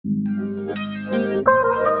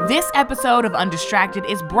This episode of Undistracted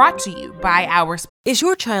is brought to you by our... Is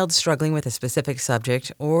your child struggling with a specific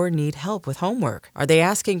subject or need help with homework? Are they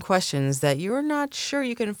asking questions that you're not sure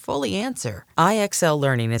you can fully answer? IXL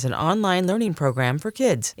Learning is an online learning program for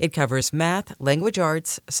kids. It covers math, language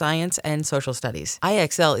arts, science, and social studies.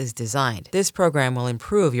 IXL is designed. This program will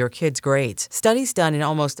improve your kids' grades. Studies done in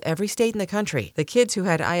almost every state in the country. The kids who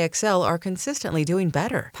had IXL are consistently doing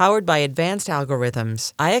better. Powered by advanced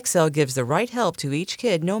algorithms, IXL gives the right help to each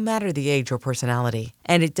kid no matter the age or personality.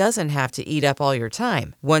 And it doesn't have to eat up all your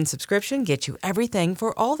time. One subscription gets you everything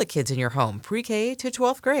for all the kids in your home, pre-K to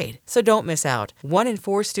 12th grade. So don't miss out. 1 in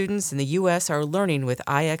 4 students in the U.S. are learning with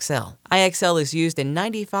IXL. IXL is used in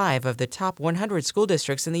 95 of the top 100 school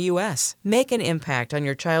districts in the U.S. Make an impact on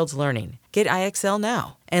your child's learning. Get IXL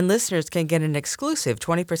now. And listeners can get an exclusive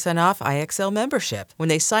 20% off IXL membership when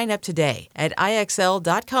they sign up today at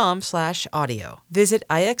IXL.com/audio. Visit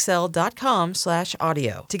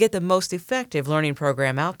IXL.com/audio to get the most effective learning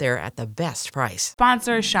program out there at the best price.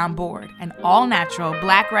 Sponsor Chambord, an all-natural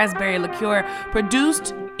black raspberry liqueur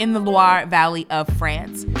produced in the Loire Valley of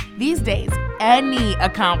France. These days, any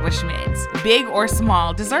accomplishment, big or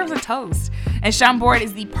small, deserves a toast. And Chambord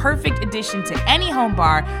is the perfect addition to any home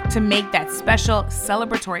bar to make that special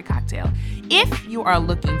celebratory cocktail. If you are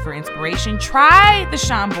looking for inspiration, try the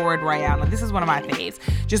Chambord Royale. Now, this is one of my faves.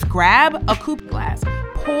 Just grab a coupe glass,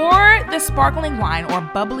 pour the sparkling wine or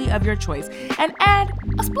bubbly of your choice, and add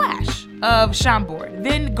a splash of Chambord.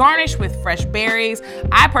 Then garnish with fresh berries.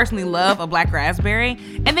 I personally love a black raspberry.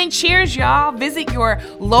 And then cheers, y'all. Visit your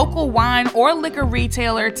local wine or liquor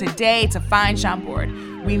retailer today to find Chambord.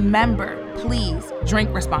 Remember, please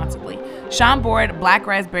drink responsibly. Chambord Black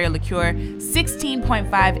Raspberry Liqueur, 16.5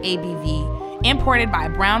 ABV, imported by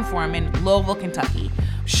Brown-Forman, Louisville, Kentucky.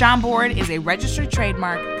 Chambord is a registered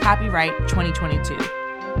trademark, copyright 2022.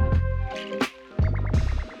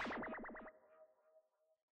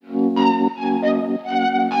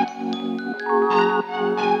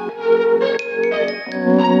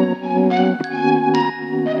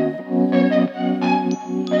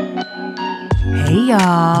 Hey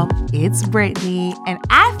y'all, it's Brittany, and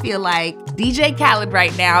I feel like DJ Khaled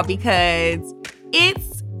right now because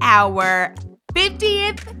it's our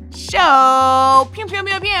 50th show. Pew, pew,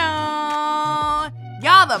 pew, pew.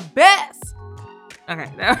 Y'all the best. Okay.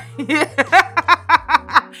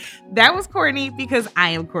 That was corny because I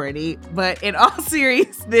am corny, but in all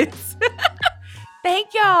seriousness,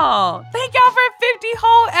 thank y'all. Thank y'all for 50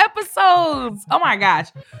 whole episodes. Oh my gosh.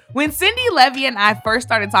 When Cindy Levy and I first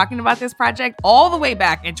started talking about this project all the way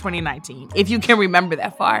back in 2019, if you can remember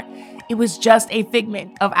that far, it was just a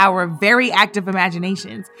figment of our very active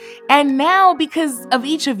imaginations. And now, because of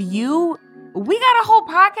each of you, we got a whole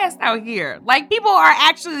podcast out here. Like, people are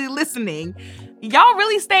actually listening. Y'all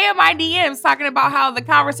really stay in my DMs talking about how the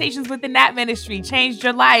conversations within that ministry changed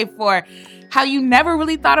your life, or how you never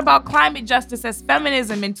really thought about climate justice as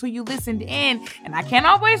feminism until you listened in. And I can't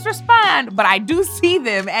always respond, but I do see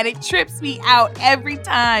them, and it trips me out every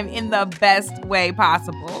time in the best way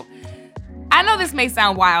possible. I know this may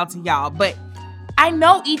sound wild to y'all, but I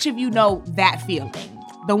know each of you know that feeling.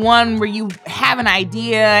 The one where you have an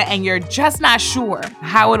idea and you're just not sure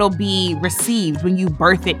how it'll be received when you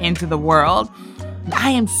birth it into the world. I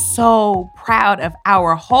am so proud of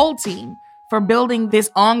our whole team for building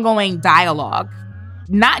this ongoing dialogue,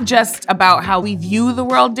 not just about how we view the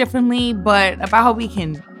world differently, but about how we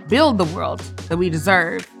can build the world that we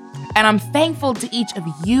deserve. And I'm thankful to each of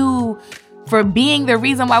you for being the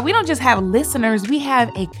reason why we don't just have listeners, we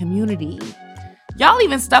have a community. Y'all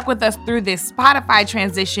even stuck with us through this Spotify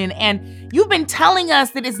transition, and you've been telling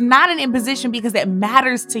us that it's not an imposition because it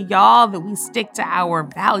matters to y'all that we stick to our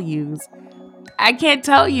values. I can't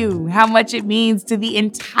tell you how much it means to the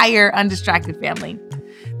entire Undistracted family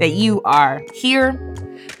that you are here,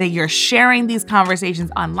 that you're sharing these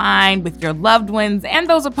conversations online with your loved ones and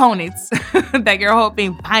those opponents that you're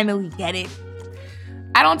hoping finally get it.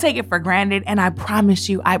 I don't take it for granted, and I promise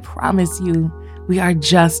you, we are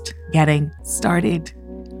just getting started.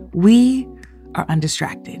 We are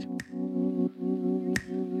Undistracted.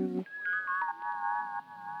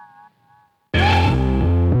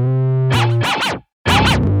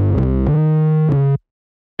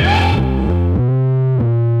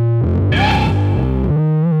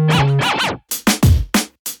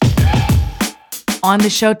 On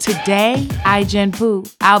the show today, I-Jen Poo.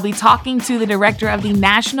 I'll be talking to the director of the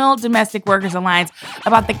National Domestic Workers Alliance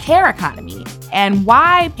about the care economy and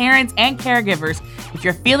why parents and caregivers, if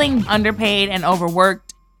you're feeling underpaid and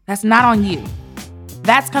overworked, that's not on you.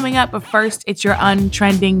 That's coming up, but first, it's your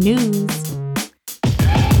untrending news.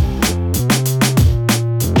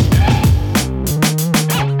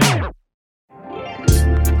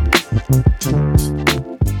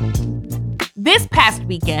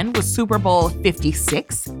 weekend was Super Bowl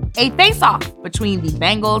 56, a face-off between the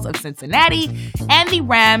Bengals of Cincinnati and the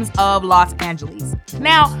Rams of Los Angeles.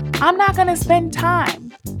 Now, I'm not going to spend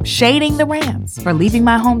time shading the Rams for leaving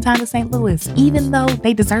my hometown of St. Louis, even though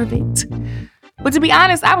they deserve it. But to be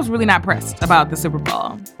honest, I was really not pressed about the Super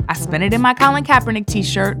Bowl. I spent it in my Colin Kaepernick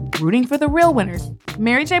t-shirt, rooting for the real winners,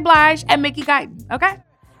 Mary J. Blige and Mickey Guyton, okay?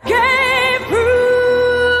 Can't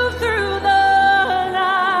prove through the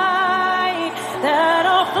night that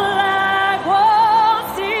our flag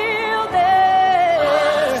was still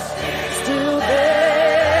there. Still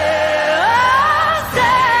there. Our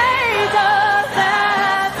saved us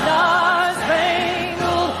that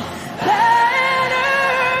star-spangled banner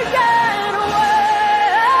yet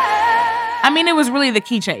wave. I mean, it was really the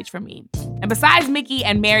key change for me. And besides Mickey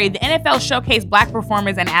and Mary, the NFL showcased Black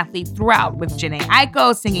performers and athletes throughout, with Jhené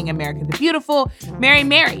Aiko singing America the Beautiful,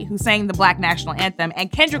 Mary, who sang the Black National Anthem,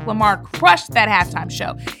 and Kendrick Lamar crushed that halftime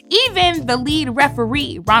show. Even the lead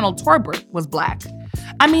referee, Ronald Torbert, was Black.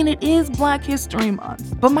 I mean, it is Black History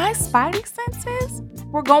Month, but my spidey senses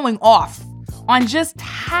were going off on just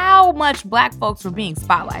how much Black folks were being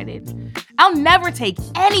spotlighted. I'll never take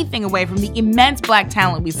anything away from the immense Black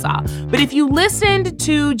talent we saw, but if you listened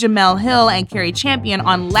to Jemele Hill and Carrie Champion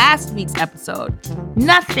on last week's episode,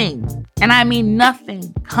 nothing, and I mean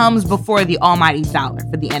nothing, comes before the almighty dollar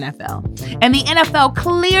for the NFL. And the NFL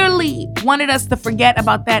clearly wanted us to forget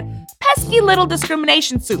about that pesky little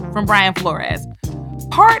discrimination suit from Brian Flores.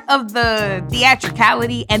 Part of the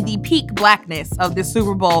theatricality and the peak Blackness of the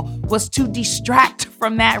Super Bowl was to distract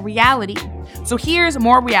from that reality. So here's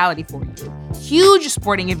more reality for you. Huge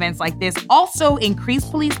sporting events like this also increase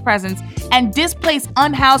police presence and displace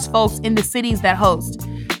unhoused folks in the cities that host.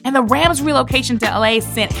 And the Rams' relocation to LA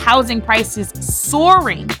sent housing prices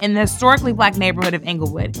soaring in the historically Black neighborhood of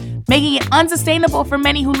Inglewood, making it unsustainable for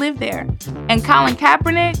many who live there. And Colin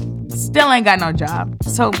Kaepernick still ain't got no job.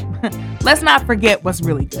 So let's not forget what's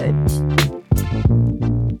really good.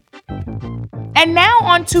 And now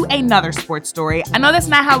on to another sports story. I know that's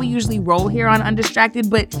not how we usually roll here on Undistracted,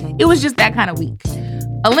 but it was just that kind of week.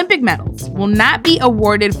 Olympic medals will not be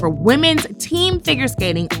awarded for women's team figure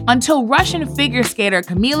skating until Russian figure skater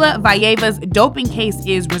Kamila Vayeva's doping case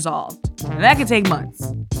is resolved. And that could take months.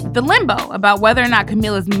 The limbo about whether or not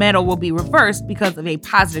Kamila's medal will be reversed because of a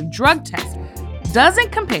positive drug test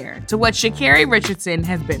doesn't compare to what Sha'Carri Richardson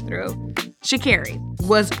has been through. Sha'Carri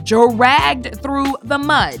was dragged through the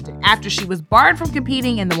mud after she was barred from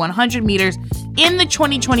competing in the 100 meters in the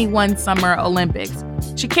 2021 Summer Olympics.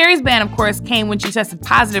 Sha'Carri's ban, of course, came when she tested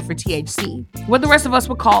positive for THC, what the rest of us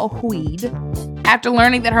would call weed. After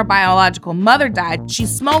learning that her biological mother died, she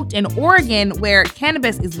smoked in Oregon, where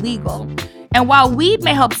cannabis is legal. And while weed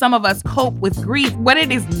may help some of us cope with grief, what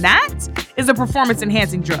it is not is a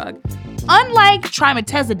performance-enhancing drug. Unlike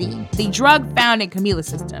trimetazidine, the drug found in Kamila's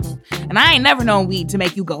system. And I ain't never known weed to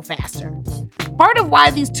make you go faster. Part of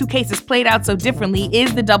why these two cases played out so differently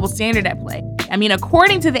is the double standard at play. I mean,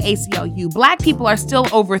 according to the ACLU, Black people are still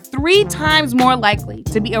over 3 times more likely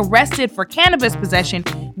to be arrested for cannabis possession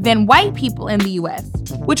than white people in the US,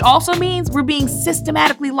 which also means we're being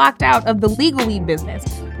systematically locked out of the legal weed business,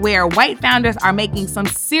 where white founders are making some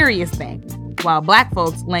serious things, while Black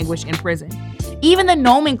folks languish in prison. Even the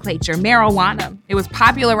nomenclature, marijuana, it was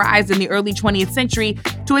popularized in the early 20th century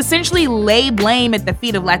to essentially lay blame at the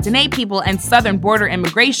feet of Latina people and southern border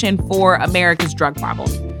immigration for America's drug problem.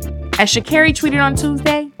 As Sha'Carri tweeted on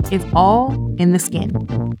Tuesday, it's all in the skin.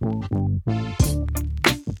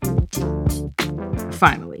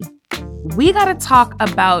 Finally, we gotta talk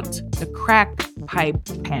about the crack pipe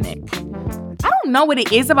panic. I don't know what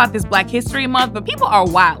it is about this Black History Month, but people are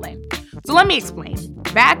wilding. So let me explain.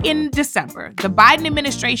 Back in December, the Biden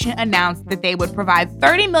administration announced that they would provide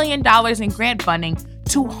 $30 million in grant funding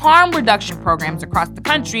to harm reduction programs across the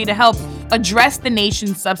country to help address the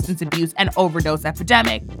nation's substance abuse and overdose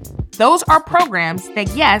epidemic. Those are programs that,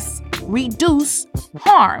 yes, reduce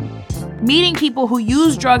harm, meeting people who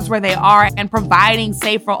use drugs where they are and providing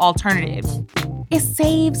safer alternatives. It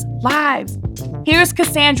saves lives. Here's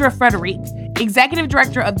Cassandra Frederick, Executive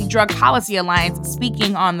Director of the Drug Policy Alliance,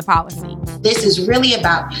 speaking on the policy. This is really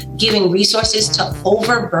about giving resources to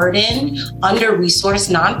overburden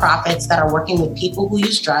under-resourced nonprofits that are working with people who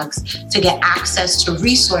use drugs to get access to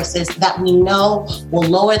resources that we know will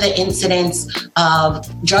lower the incidence of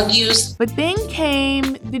drug use. But then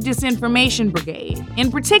came the disinformation brigade,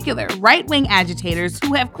 in particular, right-wing agitators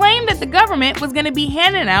who have claimed that the government was going to be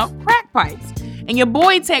handing out crack pipes. And your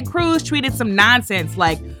boy Ted Cruz tweeted some nonsense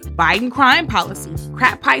like, Biden crime policy,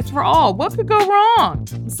 crack pipes for all. What could go wrong?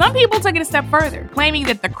 Some people took it a step further, claiming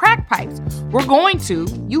that the crack pipes were going to,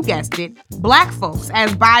 you guessed it, black folks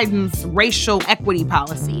as Biden's racial equity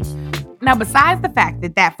policy. Now, besides the fact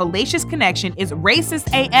that that fallacious connection is racist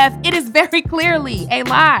AF, it is very clearly a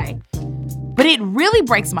lie. But it really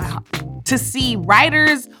breaks my heart to see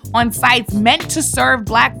writers on sites meant to serve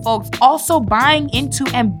black folks also buying into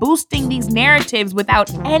and boosting these narratives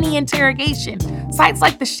without any interrogation. Sites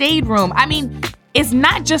like The Shade Room, it's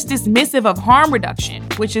not just dismissive of harm reduction,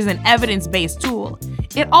 which is an evidence-based tool.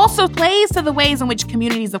 It also plays to the ways in which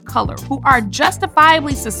communities of color, who are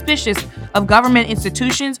justifiably suspicious of government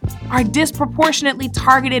institutions, are disproportionately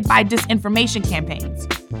targeted by disinformation campaigns.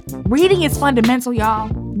 Reading is fundamental, y'all.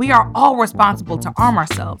 We are all responsible to arm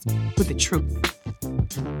ourselves with the truth.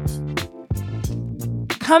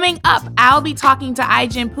 Coming up, I'll be talking to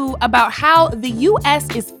Ai-jen Poo about how the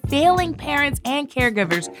U.S. is failing parents and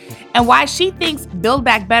caregivers and why she thinks Build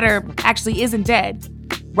Back Better actually isn't dead,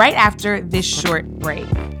 right after this short break.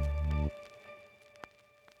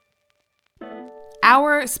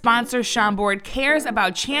 Our sponsor, Chambord, cares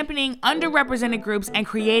about championing underrepresented groups and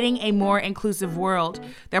creating a more inclusive world.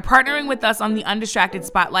 They're partnering with us on the Undistracted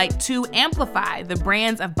Spotlight to amplify the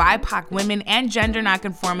brands of BIPOC women and gender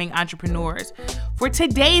nonconforming entrepreneurs. For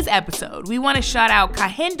today's episode, we want to shout out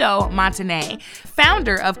Kahindo Montané,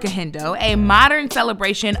 founder of Kahindo, a modern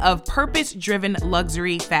celebration of purpose-driven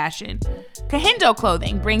luxury fashion. Kahindo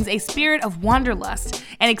clothing brings a spirit of wanderlust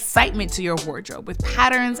and excitement to your wardrobe with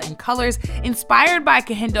patterns and colors inspired by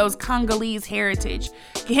Kahindo's Congolese heritage.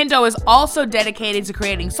 Kahindo is also dedicated to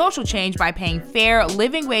creating social change by paying fair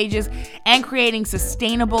living wages and creating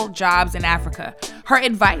sustainable jobs in Africa. Her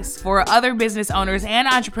advice for other business owners and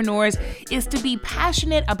entrepreneurs is to be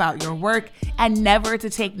passionate about your work and never to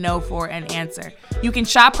take no for an answer. You can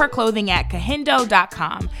shop her clothing at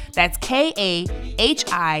kahindo.com. That's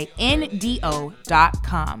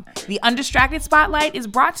KAHINDO.com. The Undistracted Spotlight is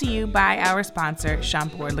brought to you by our sponsor,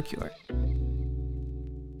 Chambord Liqueur.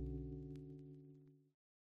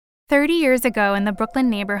 30 years ago in the Brooklyn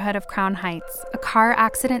neighborhood of Crown Heights, a car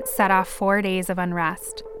accident set off 4 days of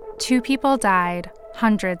unrest. 2 people died,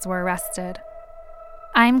 hundreds were arrested.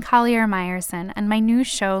 I'm Collier Meyerson, and my new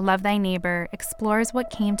show, Love Thy Neighbor, explores what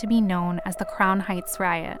came to be known as the Crown Heights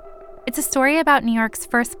Riot. It's a story about New York's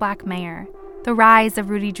first black mayor, the rise of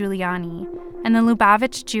Rudy Giuliani, and the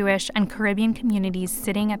Lubavitch Jewish and Caribbean communities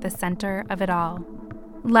sitting at the center of it all.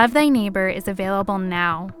 Love Thy Neighbor is available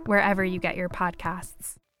now, wherever you get your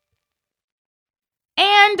podcasts.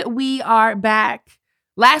 And we are back.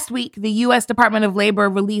 Last week, the U.S. Department of Labor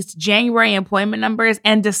released January employment numbers,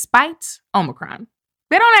 and despite Omicron,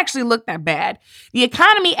 they don't actually look that bad. The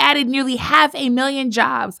economy added nearly 500,000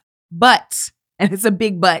 jobs, but, and it's a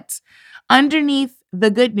big but, underneath the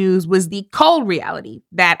good news was the cold reality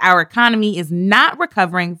that our economy is not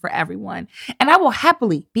recovering for everyone. And I will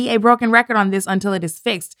happily be a broken record on this until it is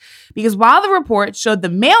fixed, because while the report showed the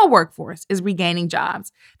male workforce is regaining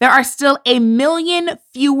jobs, there are still 1 million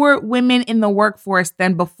fewer women in the workforce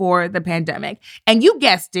than before the pandemic. And you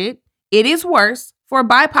guessed it, it is worse for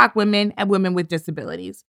BIPOC women and women with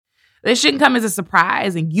disabilities. This shouldn't come as a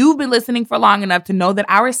surprise, and you've been listening for long enough to know that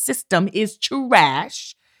our system is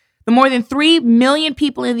trash. The more than 3 million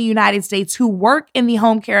people in the United States who work in the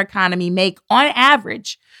home care economy make, on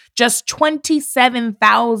average, just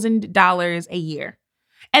 $27,000 a year.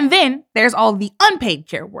 And then there's all the unpaid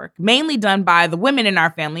care work, mainly done by the women in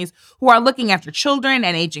our families who are looking after children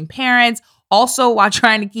and aging parents, also while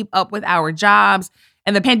trying to keep up with our jobs.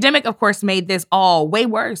 And the pandemic, of course, made this all way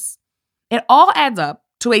worse. It all adds up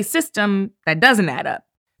to a system that doesn't add up.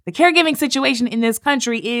 The caregiving situation in this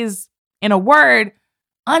country is, in a word,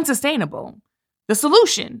 unsustainable. The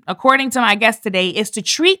solution, according to my guest today, is to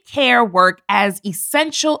treat care work as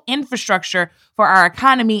essential infrastructure for our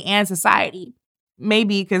economy and society.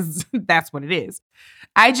 Maybe because that's what it is.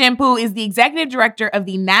 Ai-jen Poo is the executive director of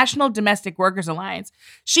the National Domestic Workers Alliance.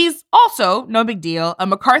 She's also, no big deal, a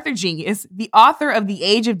MacArthur genius, the author of The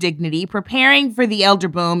Age of Dignity, Preparing for the Elder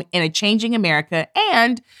Boom in a Changing America,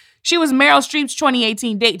 and she was Meryl Streep's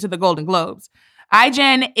 2018 date to the Golden Globes.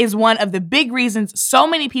 Ai-jen is one of the big reasons so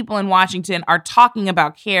many people in Washington are talking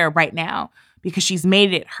about care right now, because she's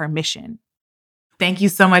made it her mission. Thank you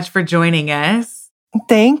so much for joining us.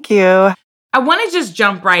 Thank you. I want to just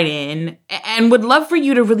jump right in and would love for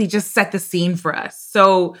you to really just set the scene for us.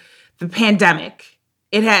 So the pandemic,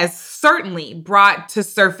 it has certainly brought to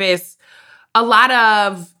surface a lot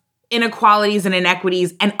of inequalities and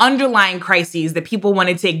inequities and underlying crises that people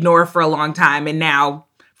wanted to ignore for a long time. And now,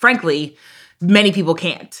 frankly, many people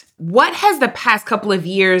can't. What has the past couple of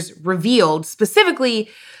years revealed specifically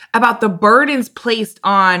about the burdens placed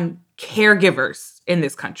on caregivers in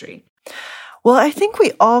this country? Well, I think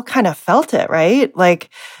we all kind of felt it, right?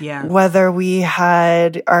 Like, whether we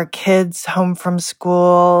had our kids home from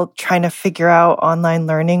school trying to figure out online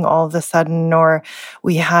learning all of a sudden, or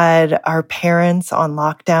we had our parents on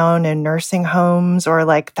lockdown in nursing homes or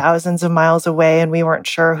like thousands of miles away and we weren't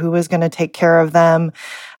sure who was going to take care of them.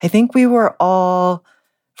 I think we were all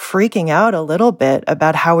freaking out a little bit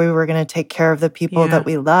about how we were going to take care of the people that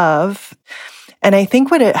we love. And I think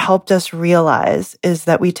what it helped us realize is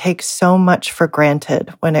that we take so much for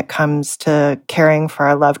granted when it comes to caring for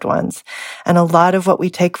our loved ones. And a lot of what we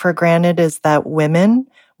take for granted is that women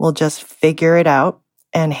will just figure it out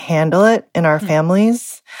and handle it in our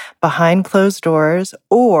families behind closed doors,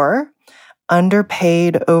 or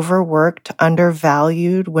underpaid, overworked,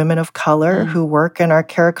 undervalued women of color who work in our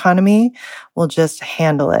care economy will just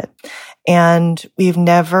handle it. And we've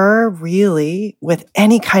never really, with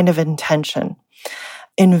any kind of intention,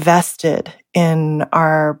 invested in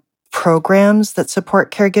our programs that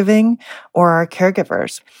support caregiving or our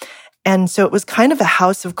caregivers. And so it was kind of a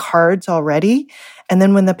house of cards already. And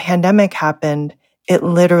then when the pandemic happened, it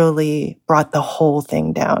literally brought the whole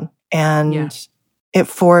thing down. And it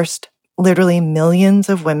forced literally millions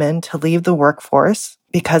of women to leave the workforce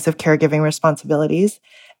because of caregiving responsibilities.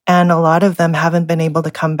 And a lot of them haven't been able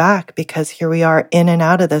to come back because here we are in and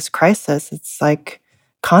out of this crisis. It's like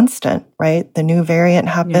constant, right? The new variant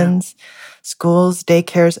happens, schools,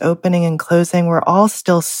 daycares opening and closing. We're all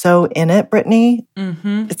still so in it, Brittany.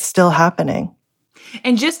 It's still happening.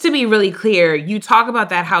 And just to be really clear, you talk about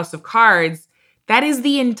that house of cards. That is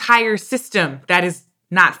the entire system that is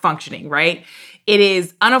not functioning, right? It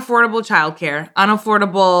is unaffordable childcare,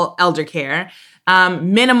 unaffordable elder care,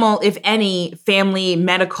 minimal, if any, family,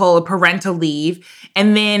 medical, parental leave,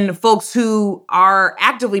 and then folks who are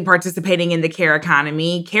actively participating in the care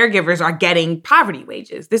economy, caregivers, are getting poverty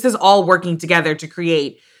wages. This is all working together to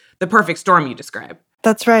create the perfect storm you describe.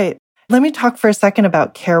 That's right. Let me talk for a second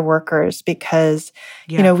about care workers because,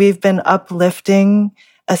 you know, we've been uplifting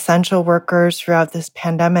essential workers throughout this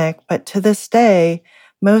pandemic, but to this day,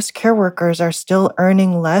 most care workers are still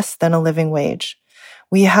earning less than a living wage.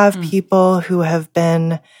 We have people who have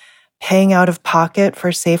been paying out of pocket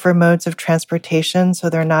for safer modes of transportation so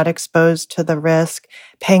they're not exposed to the risk,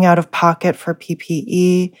 paying out of pocket for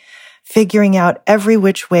PPE, figuring out every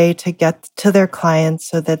which way to get to their clients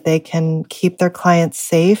so that they can keep their clients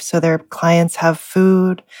safe, so their clients have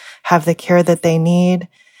food, have the care that they need.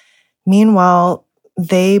 Meanwhile,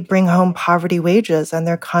 they bring home poverty wages and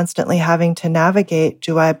they're constantly having to navigate,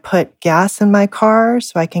 do I put gas in my car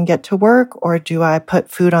so I can get to work, or do I put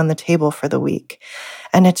food on the table for the week?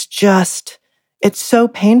 And it's so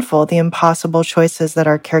painful, the impossible choices that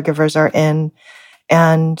our caregivers are in.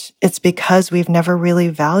 And it's because we've never really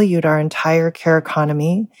valued our entire care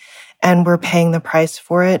economy, and we're paying the price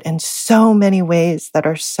for it in so many ways that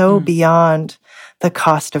are so beyond the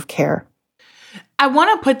cost of care. I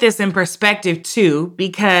want to put this in perspective too,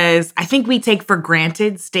 because I think we take for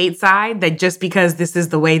granted stateside that just because this is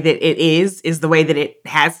the way that it is the way that it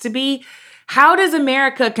has to be. How does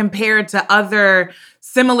America compare to other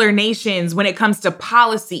similar nations when it comes to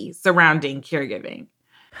policy surrounding caregiving?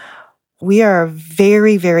 We are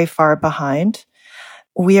very, very far behind.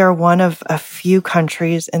 We are one of a few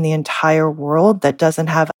countries in the entire world that doesn't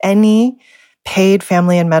have any paid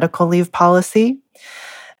family and medical leave policy.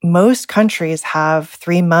 Most countries have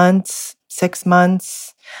 3 months, 6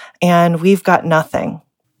 months, and we've got nothing.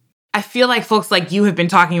 I feel like folks like you have been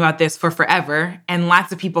talking about this for forever, and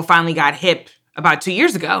lots of people finally got hip about 2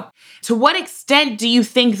 years ago. To what extent do you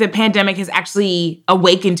think the pandemic has actually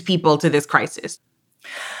awakened people to this crisis?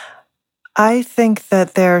 I think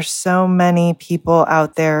that there are so many people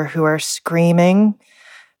out there who are screaming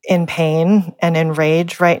in pain and in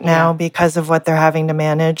rage right now because of what they're having to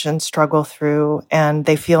manage and struggle through, and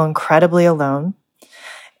they feel incredibly alone.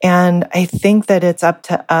 And I think that it's up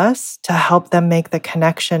to us to help them make the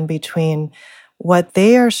connection between what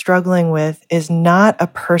they are struggling with is not a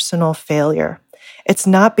personal failure. It's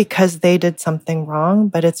not because they did something wrong,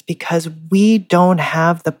 but it's because we don't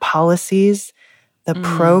have the policies, the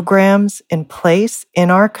programs in place in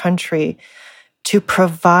our country to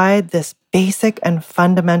provide this basic and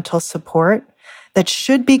fundamental support that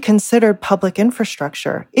should be considered public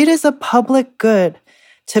infrastructure. It is a public good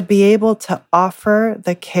to be able to offer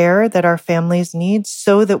the care that our families need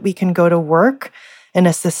so that we can go to work in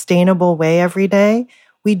a sustainable way every day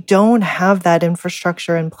We don't have that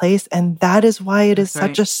infrastructure in place. And that is why it is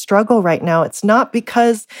such a struggle right now. It's not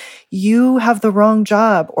because you have the wrong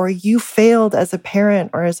job or you failed as a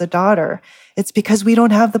parent or as a daughter. It's because we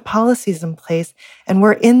don't have the policies in place, and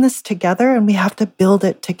we're in this together and we have to build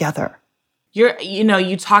it together.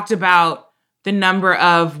 You talked about the number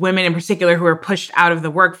of women in particular who were pushed out of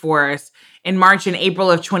the workforce. In March and April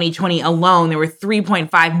of 2020 alone, there were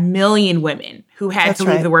 3.5 million women who had to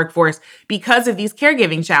leave the workforce because of these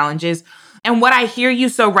caregiving challenges. And what I hear you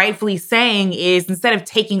so rightfully saying is, instead of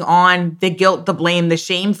taking on the guilt, the blame, the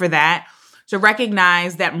shame for that, to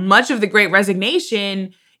recognize that much of the Great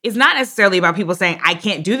Resignation is not necessarily about people saying, I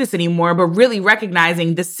can't do this anymore, but really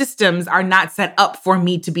recognizing the systems are not set up for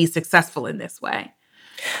me to be successful in this way.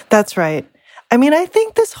 That's right. I mean, I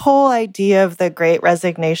think this whole idea of the Great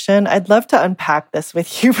Resignation, I'd love to unpack this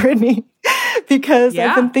with you, Brittany, because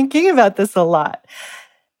I've been thinking about this a lot.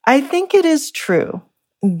 I think it is true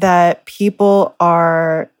that people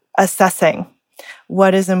are assessing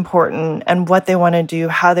what is important and what they want to do,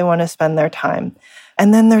 how they want to spend their time.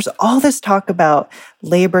 And then there's all this talk about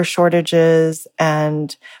labor shortages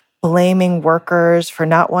and blaming workers for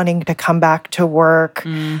not wanting to come back to work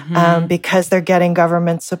because they're getting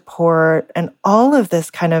government support, and all of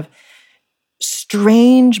this kind of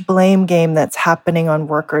strange blame game that's happening on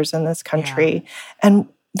workers in this country. Yeah. And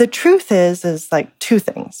the truth is like two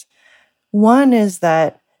things. One is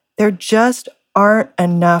that there just aren't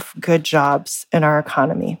enough good jobs in our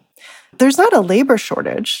economy. There's not a labor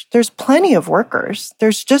shortage. There's plenty of workers.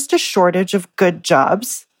 There's just a shortage of good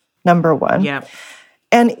jobs, number one. Yeah.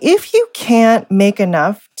 And if you can't make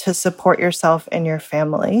enough to support yourself and your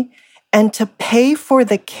family and to pay for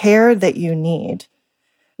the care that you need,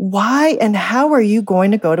 why and how are you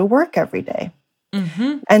going to go to work every day?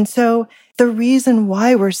 And so the reason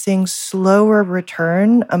why we're seeing slower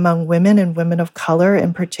return among women and women of color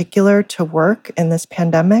in particular to work in this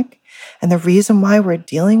pandemic, and the reason why we're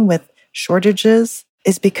dealing with shortages,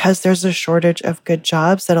 is because there's a shortage of good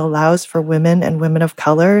jobs that allows for women and women of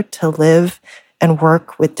color to live and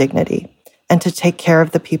work with dignity and to take care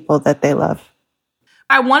of the people that they love.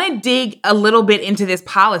 I want to dig a little bit into this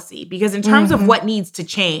policy, because in terms of what needs to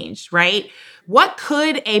change, right? What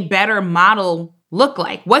could a better model look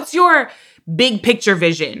like? What's your big picture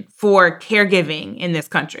vision for caregiving in this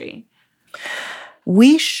country?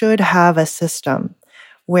 We should have a system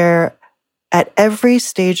where at every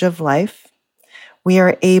stage of life, we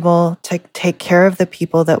are able to take care of the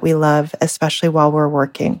people that we love, especially while we're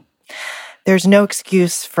working. There's no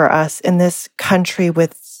excuse for us in this country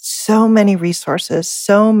with so many resources,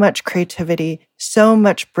 so much creativity, so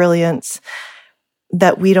much brilliance,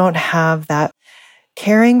 that we don't have that.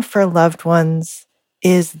 Caring for loved ones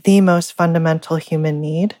is the most fundamental human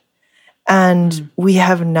need, and we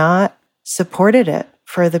have not supported it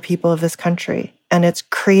for the people of this country. And it's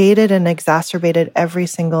created and exacerbated every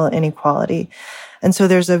single inequality. And so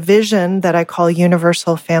there's a vision that I call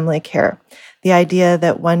universal family care. The idea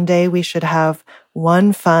that one day we should have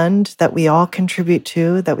one fund that we all contribute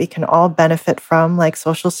to, that we can all benefit from, like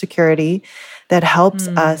Social Security, that helps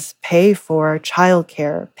us pay for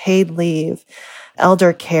childcare, paid leave,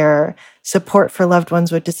 elder care, support for loved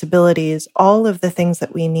ones with disabilities, all of the things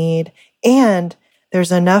that we need. And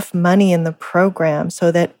there's enough money in the program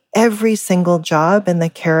so that every single job in the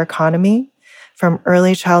care economy, from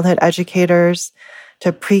early childhood educators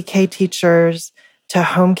to pre-K teachers to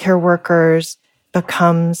home care workers,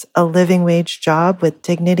 becomes a living wage job with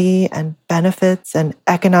dignity and benefits and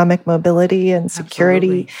economic mobility and security.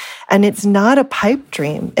 Absolutely. And it's not a pipe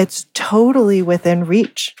dream. It's totally within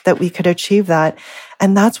reach that we could achieve that.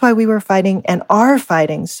 And that's why we were fighting and are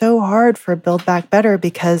fighting so hard for Build Back Better,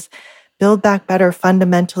 because Build Back Better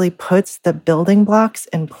fundamentally puts the building blocks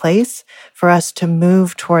in place for us to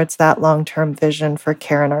move towards that long-term vision for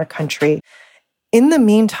care in our country. In the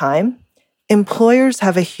meantime, employers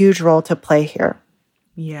have a huge role to play here.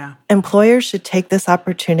 Yeah. Employers should take this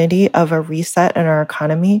opportunity of a reset in our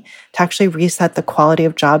economy to actually reset the quality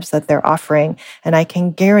of jobs that they're offering. And I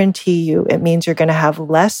can guarantee you it means you're going to have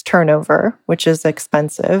less turnover, which is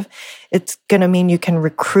expensive. It's going to mean you can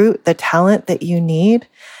recruit the talent that you need.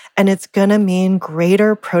 And it's going to mean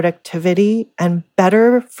greater productivity and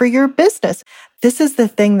better for your business. This is the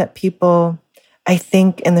thing that people, I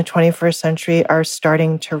think, in the 21st century are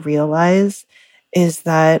starting to realize, is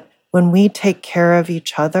that when we take care of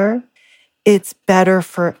each other, it's better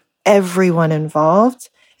for everyone involved.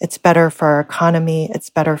 It's better for our economy. It's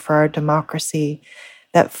better for our democracy.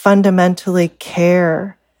 That fundamentally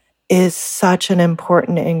care is such an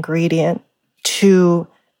important ingredient to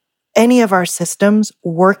any of our systems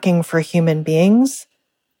working for human beings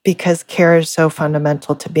because care is so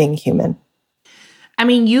fundamental to being human. I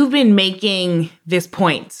mean, you've been making this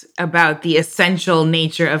point about the essential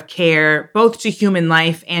nature of care, both to human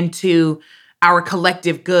life and to our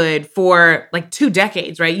collective good for like 2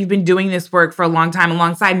 decades, right? You've been doing this work for a long time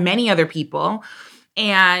alongside many other people.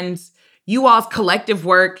 And you all's collective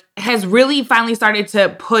work has really finally started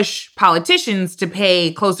to push politicians to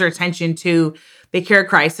pay closer attention to the care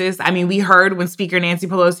crisis. I mean, we heard when Speaker Nancy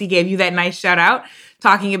Pelosi gave you that nice shout out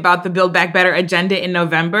talking about the Build Back Better agenda in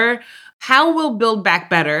November. How will Build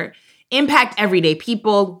Back Better impact everyday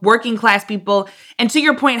people, working class people? And to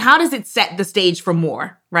your point, how does it set the stage for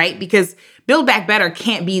more, right? Because Build Back Better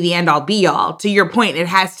can't be the end all be all. To your point, it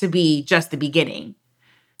has to be just the beginning.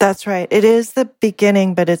 That's right. It is the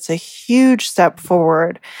beginning, but it's a huge step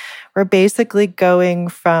forward. We're basically going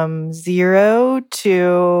from 0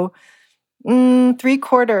 to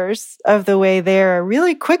 3/4 of the way there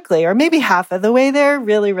really quickly, or maybe half of the way there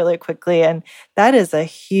really, really quickly. And that is a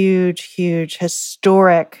huge, huge,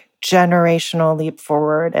 historic generational leap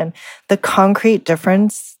forward. And the concrete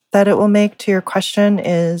difference that it will make to your question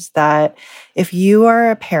is that if you are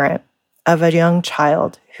a parent of a young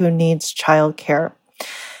child who needs childcare,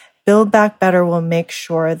 Build Back Better will make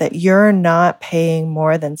sure that you're not paying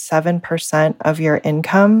more than 7% of your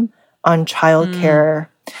income on childcare.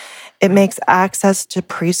 It makes access to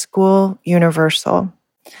preschool universal.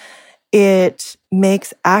 It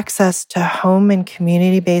makes access to home and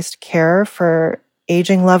community-based care for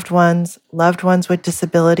aging loved ones with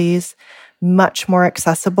disabilities, much more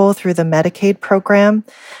accessible through the Medicaid program.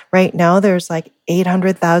 Right now, there's like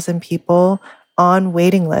 800,000 people on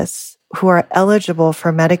waiting lists who are eligible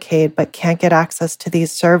for Medicaid but can't get access to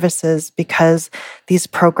these services because these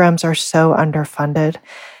programs are so underfunded.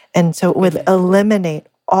 And so it would eliminate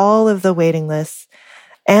all of the waiting lists,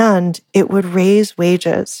 and it would raise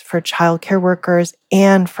wages for childcare workers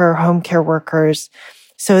and for home care workers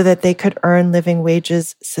so that they could earn living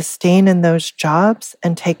wages, sustain in those jobs,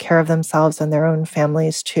 and take care of themselves and their own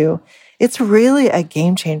families too. It's really a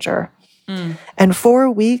game changer. And 4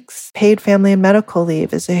 weeks paid family and medical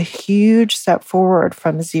leave is a huge step forward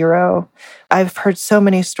from 0. I've heard so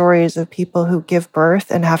many stories of people who give birth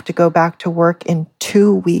and have to go back to work in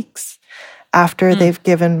 2 weeks after they've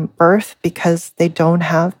given birth because they don't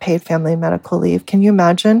have paid family and medical leave. Can you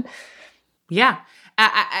imagine? Yeah.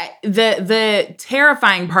 The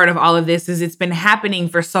terrifying part of all of this is it's been happening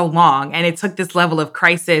for so long, and it took this level of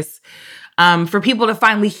crisis for people to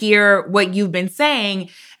finally hear what you've been saying.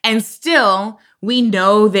 And still, we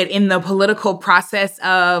know that in the political process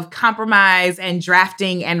of compromise and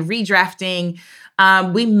drafting and redrafting,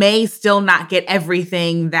 we may still not get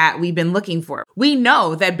everything that we've been looking for. We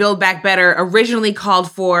know that Build Back Better originally called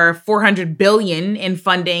for $400 billion in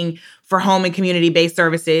funding for home and community-based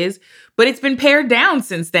services, but it's been pared down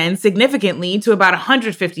since then significantly to about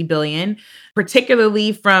 $150 billion,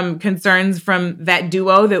 particularly from concerns from that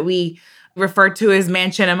duo that we refer to as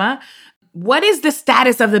Manchinima. What is the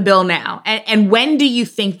status of the bill now? And when do you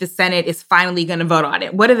think the Senate is finally going to vote on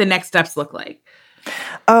it? What do the next steps look like?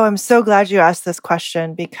 Oh, I'm so glad you asked this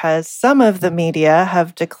question because some of the media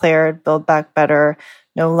have declared Build Back Better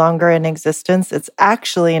no longer in existence. It's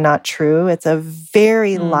actually not true. It's a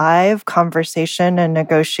very live conversation and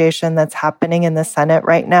negotiation that's happening in the Senate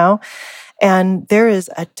right now. And there is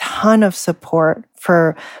a ton of support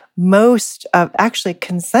for most of, actually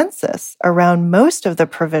consensus around most of the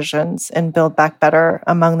provisions in Build Back Better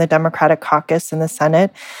among the Democratic caucus in the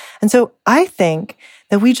Senate. And so I think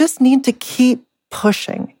that we just need to keep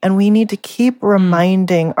pushing and we need to keep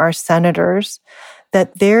reminding our senators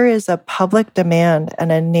that there is a public demand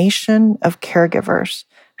and a nation of caregivers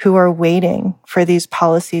who are waiting for these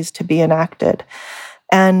policies to be enacted.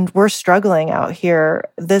 And we're struggling out here.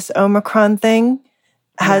 This Omicron thing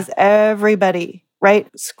has everybody, right?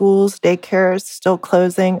 Schools, daycares still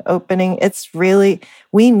closing, opening. It's really,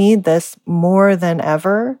 we need this more than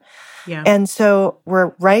ever. Yeah. And so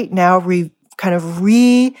we're right now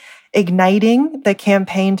reigniting the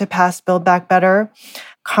campaign to pass Build Back Better.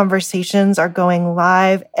 Conversations are going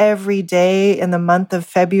live every day in the month of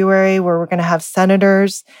February where we're going to have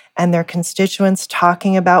senators and their constituents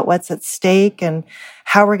talking about what's at stake and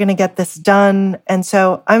how we're going to get this done. And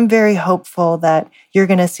so I'm very hopeful that you're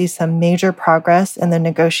going to see some major progress in the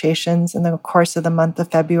negotiations in the course of the month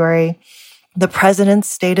of February. The president's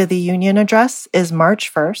State of the Union address is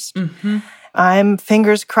March 1st. Mm-hmm. I'm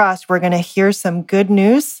fingers crossed we're going to hear some good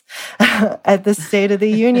news at the State of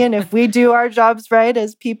the Union if we do our jobs right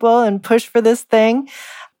as people and push for this thing.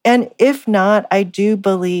 And if not, I do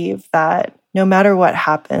believe that no matter what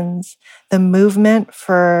happens, the movement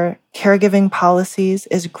for caregiving policies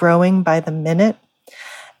is growing by the minute.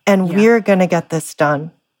 And we're going to get this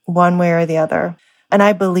done one way or the other. And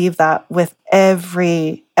I believe that with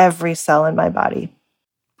every cell in my body.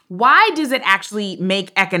 Why does it actually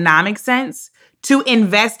make economic sense to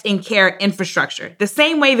invest in care infrastructure? The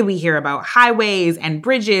same way that we hear about highways and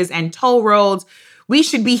bridges and toll roads, we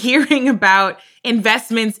should be hearing about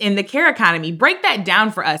investments in the care economy. Break that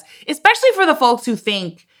down for us, especially for the folks who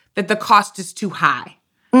think that the cost is too high.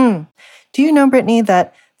 Do you know, Brittany,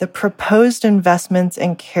 that the proposed investments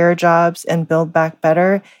in care jobs and Build Back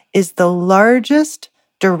Better is the largest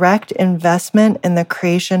direct investment in the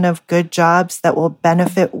creation of good jobs that will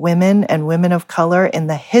benefit women and women of color in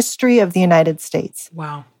the history of the United States?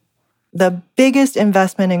 Wow. The biggest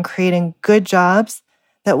investment in creating good jobs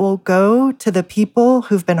that will go to the people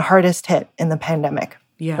who've been hardest hit in the pandemic,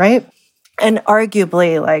 right? And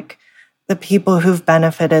arguably, like, the people who've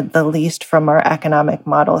benefited the least from our economic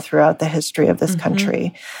model throughout the history of this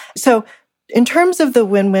country. So in terms of the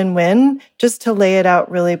win-win-win, just to lay it out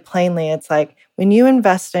really plainly, it's like when you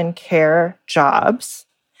invest in care jobs,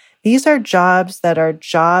 these are jobs that are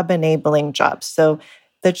job-enabling jobs. So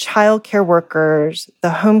the childcare workers,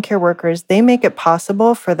 the home care workers, they make it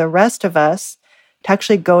possible for the rest of us to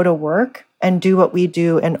actually go to work and do what we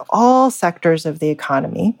do in all sectors of the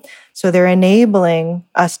economy. So they're enabling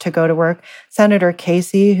us to go to work. Senator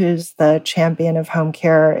Casey, who's the champion of home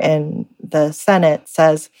care in the Senate,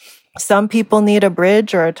 says some people need a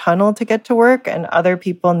bridge or a tunnel to get to work and other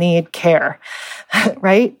people need care,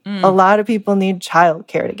 right? A lot of people need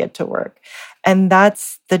childcare to get to work. And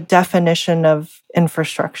that's the definition of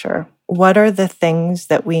infrastructure. What are the things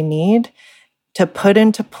that we need to put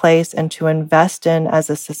into place and to invest in as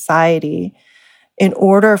a society in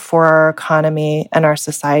order for our economy and our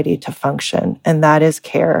society to function? And that is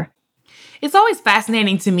care. It's always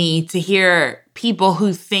fascinating to me to hear people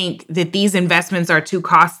who think that these investments are too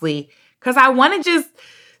costly, because I want to just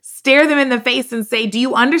stare them in the face and say, do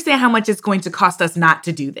you understand how much it's going to cost us not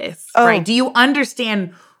to do this? Right? Do you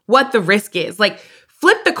understand what the risk is? Like,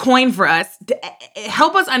 flip the coin for us.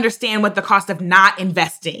 Help us understand what the cost of not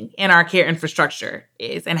investing in our care infrastructure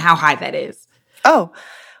is and how high that is. Oh,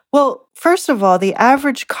 well, first of all, the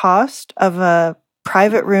average cost of a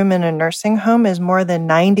private room in a nursing home is more than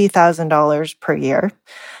 $90,000 per year.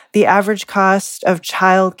 The average cost of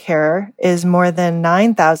childcare is more than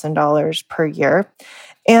 $9,000 per year.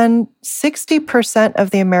 And 60%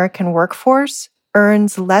 of the American workforce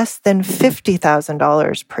earns less than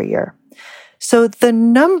 $50,000 per year. So the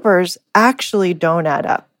numbers actually don't add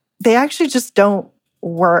up. They actually just don't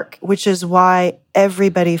work, which is why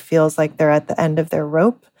everybody feels like they're at the end of their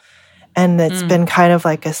rope. And it's been kind of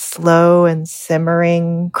like a slow and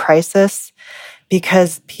simmering crisis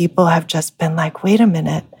because people have just been like, wait a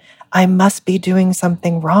minute, I must be doing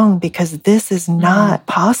something wrong because this is not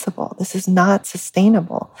possible. This is not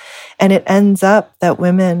sustainable. And it ends up that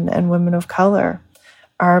women and women of color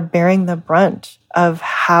are bearing the brunt of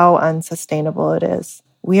how unsustainable it is.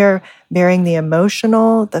 We are bearing the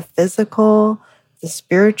emotional, the physical, the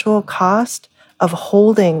spiritual cost of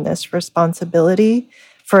holding this responsibility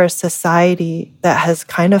for a society that has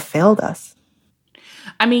kind of failed us.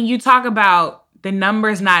 I mean, you talk about the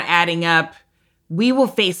numbers not adding up. We will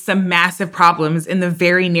face some massive problems in the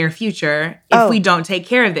very near future if we don't take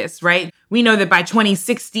care of this, right? We know that by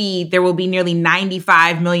 2060, there will be nearly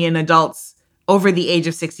 95 million adults over the age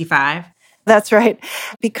of 65. That's right.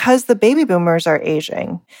 Because the baby boomers are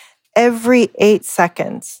aging, every 8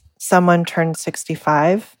 seconds, someone turns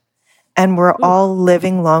 65. And we're all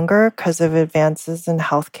living longer because of advances in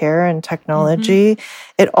healthcare and technology.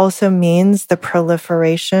 It also means the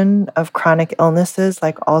proliferation of chronic illnesses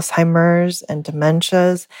like Alzheimer's and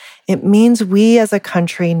dementias. It means we as a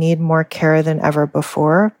country need more care than ever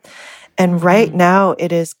before. And right now,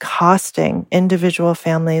 it is costing individual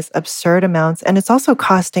families absurd amounts. And it's also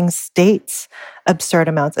costing states absurd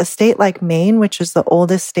amounts. A state like Maine, which is the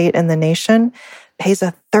oldest state in the nation, pays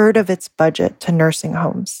 1/3 of its budget to nursing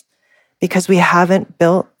homes, because we haven't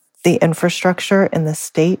built the infrastructure in the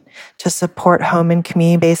state to support home and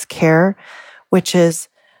community-based care, which is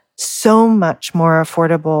so much more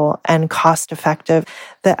affordable and cost-effective.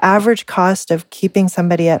 The average cost of keeping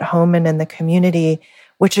somebody at home and in the community,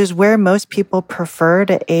 which is where most people prefer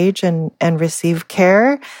to age and receive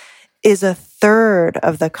care, is 1/3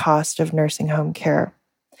 of the cost of nursing home care.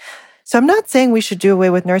 So I'm not saying we should do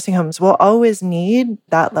away with nursing homes. We'll always need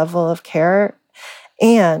that level of care,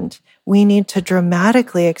 and we need to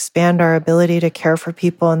dramatically expand our ability to care for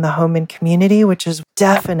people in the home and community, which is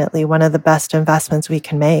definitely one of the best investments we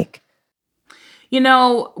can make. You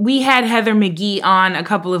know, we had Heather McGhee on a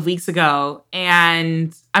couple of weeks ago,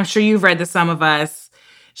 and I'm sure you've read the Some of Us.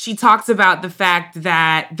 she talks about the fact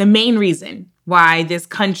that the main reason why this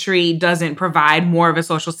country doesn't provide more of a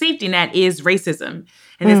social safety net is racism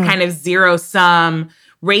and this kind of zero-sum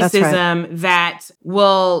racism that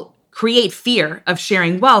will create fear of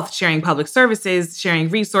sharing wealth, sharing public services, sharing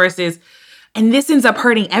resources. And this ends up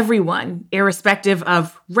hurting everyone, irrespective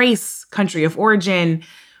of race, country of origin.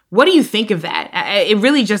 What do you think of that? It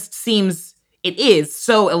really just seems it is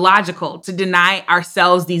so illogical to deny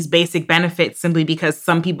ourselves these basic benefits simply because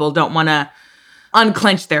some people don't want to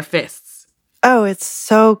unclench their fists. Oh, it's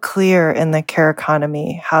so clear in the care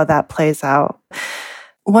economy how that plays out.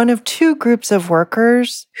 One of two groups of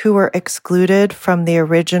workers who were excluded from the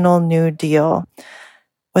original New Deal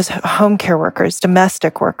was home care workers,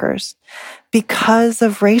 domestic workers, because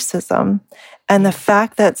of racism and the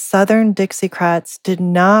fact that Southern Dixiecrats did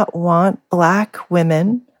not want Black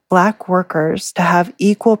women, Black workers to have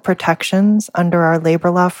equal protections under our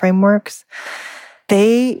labor law frameworks.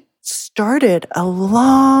 They started a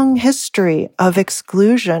long history of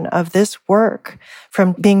exclusion of this work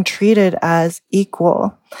from being treated as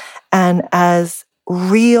equal and as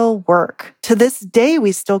real work. To this day,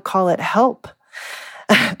 we still call it help,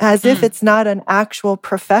 as if it's not an actual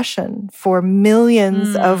profession for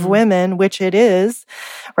millions of women, which it is,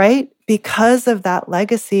 right? Because of that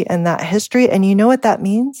legacy and that history. And you know what that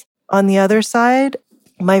means? On the other side,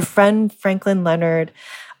 my friend Franklin Leonard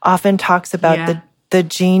often talks about the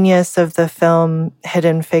genius of the film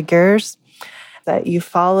Hidden Figures, that you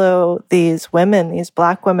follow these women, these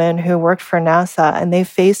Black women who worked for NASA, and they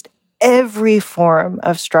faced every form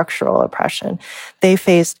of structural oppression. They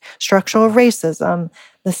faced structural racism,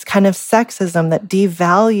 this kind of sexism that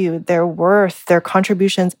devalued their worth, their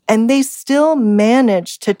contributions, and they still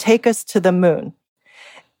managed to take us to the moon.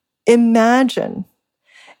 Imagine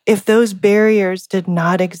if those barriers did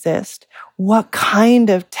not exist, what kind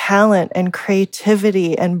of talent and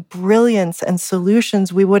creativity and brilliance and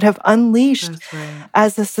solutions we would have unleashed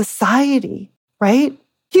as a society, right?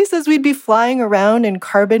 He says we'd be flying around in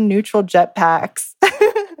carbon neutral jetpacks.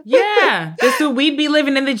 Yeah. So we'd be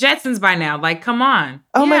living in the Jetsons by now. Like, come on.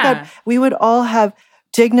 Oh my God. We would all have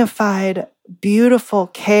dignified, beautiful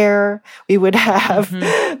care. We would have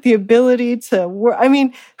the ability to work. I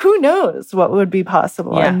mean, who knows what would be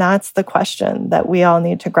possible? Yeah. And that's the question that we all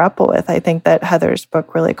need to grapple with. I think that Heather's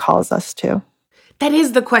book really calls us to. That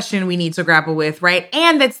is the question we need to grapple with, right?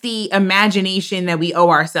 And that's the imagination that we owe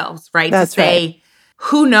ourselves, right? That's to say, right.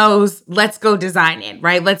 Who knows? Let's go design it,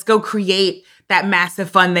 right? Let's go create that massive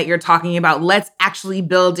fund that you're talking about. Let's actually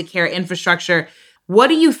build a care infrastructure. What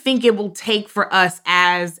do you think it will take for us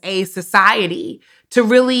as a society to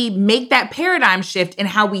really make that paradigm shift in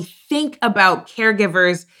how we think about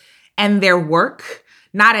caregivers and their work,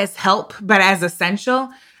 not as help, but as essential,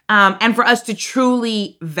 and for us to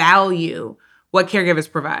truly value what caregivers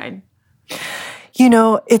provide? You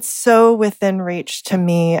know, it's so within reach to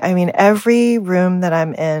me. I mean, every room that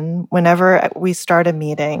I'm in, whenever we start a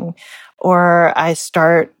meeting or I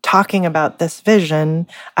start talking about this vision,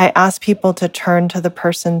 I ask people to turn to the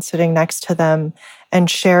person sitting next to them and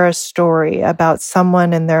share a story about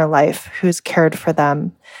someone in their life who's cared for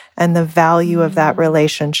them and the value of that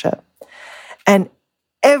relationship. And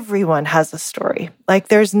everyone has a story. Like,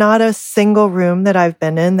 there's not a single room that I've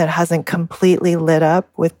been in that hasn't completely lit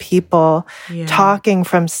up with people talking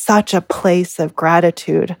from such a place of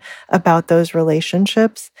gratitude about those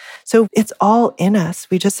relationships. So it's all in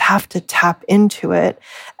us. We just have to tap into it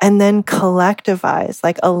and then collectivize,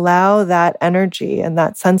 like allow that energy and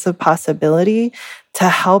that sense of possibility to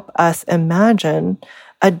help us imagine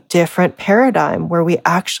a different paradigm where we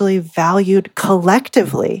actually valued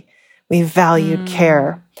collectively. We valued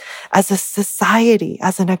care. As a society,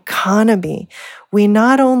 as an economy, we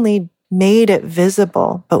not only made it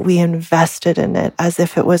visible, but we invested in it as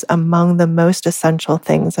if it was among the most essential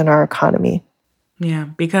things in our economy. Yeah,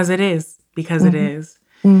 because it is. Because it is.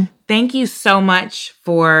 Thank you so much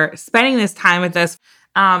for spending this time with us.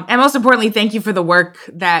 And most importantly, thank you for the work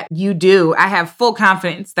that you do. I have full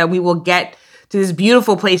confidence that we will get to this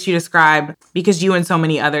beautiful place you describe because you and so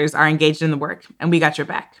many others are engaged in the work, and we got your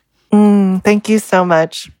back. Thank you so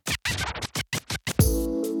much.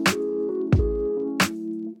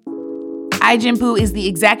 Ai-jen Poo is the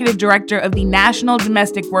executive director of the National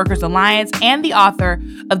Domestic Workers Alliance and the author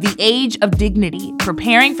of The Age of Dignity,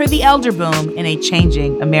 Preparing for the Elder Boom in a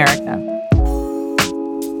Changing America.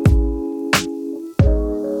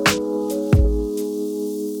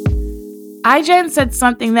 Ai-jen said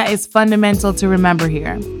something that is fundamental to remember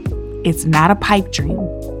here. It's not a pipe dream.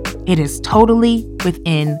 It is totally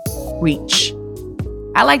within reach.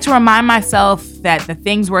 I like to remind myself that the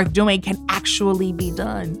things worth doing can actually be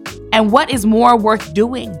done. And what is more worth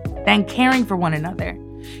doing than caring for one another?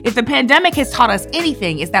 If the pandemic has taught us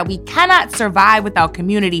anything, it's that we cannot survive without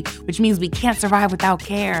community, which means we can't survive without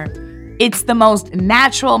care. It's the most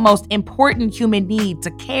natural, most important human need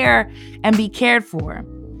to care and be cared for.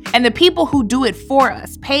 And the people who do it for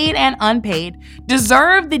us, paid and unpaid,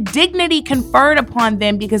 deserve the dignity conferred upon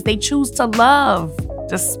them because they choose to love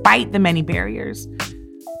despite the many barriers.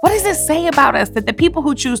 What does this say about us that the people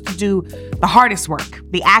who choose to do the hardest work,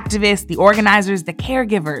 the activists, the organizers, the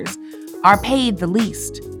caregivers, are paid the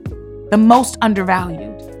least, the most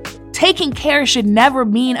undervalued? Taking care should never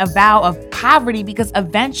mean a vow of poverty because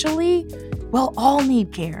eventually we'll all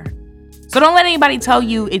need care. So don't let anybody tell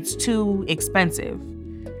you it's too expensive.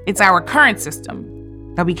 It's our current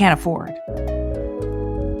system that we can't afford.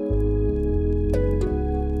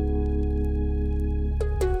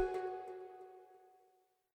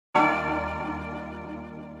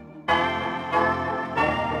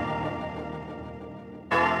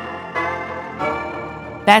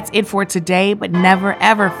 That's it for today, but never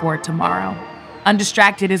ever for tomorrow.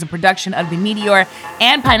 Undistracted is a production of The Meteor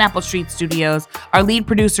and Pineapple Street Studios. Our lead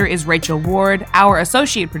producer is Rachel Ward. Our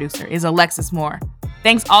associate producer is Alexis Moore.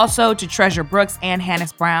 Thanks also to Treasure Brooks and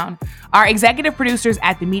Hannes Brown. Our executive producers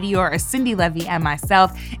at The Meteor are Cindy Levy and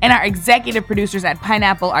myself, and our executive producers at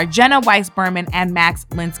Pineapple are Jenna Weiss-Berman and Max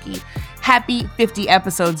Linsky. Happy 50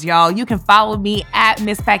 episodes, y'all. You can follow me at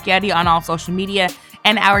Miss Pacchietti on all social media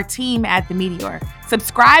and our team at The Meteor.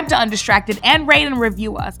 Subscribe to Undistracted and rate and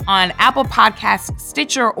review us on Apple Podcasts,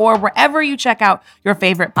 Stitcher, or wherever you check out your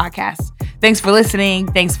favorite podcasts. Thanks for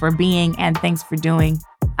listening, thanks for being, and thanks for doing.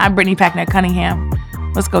 I'm Brittany Packnett Cunningham.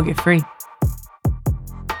 Let's go get free.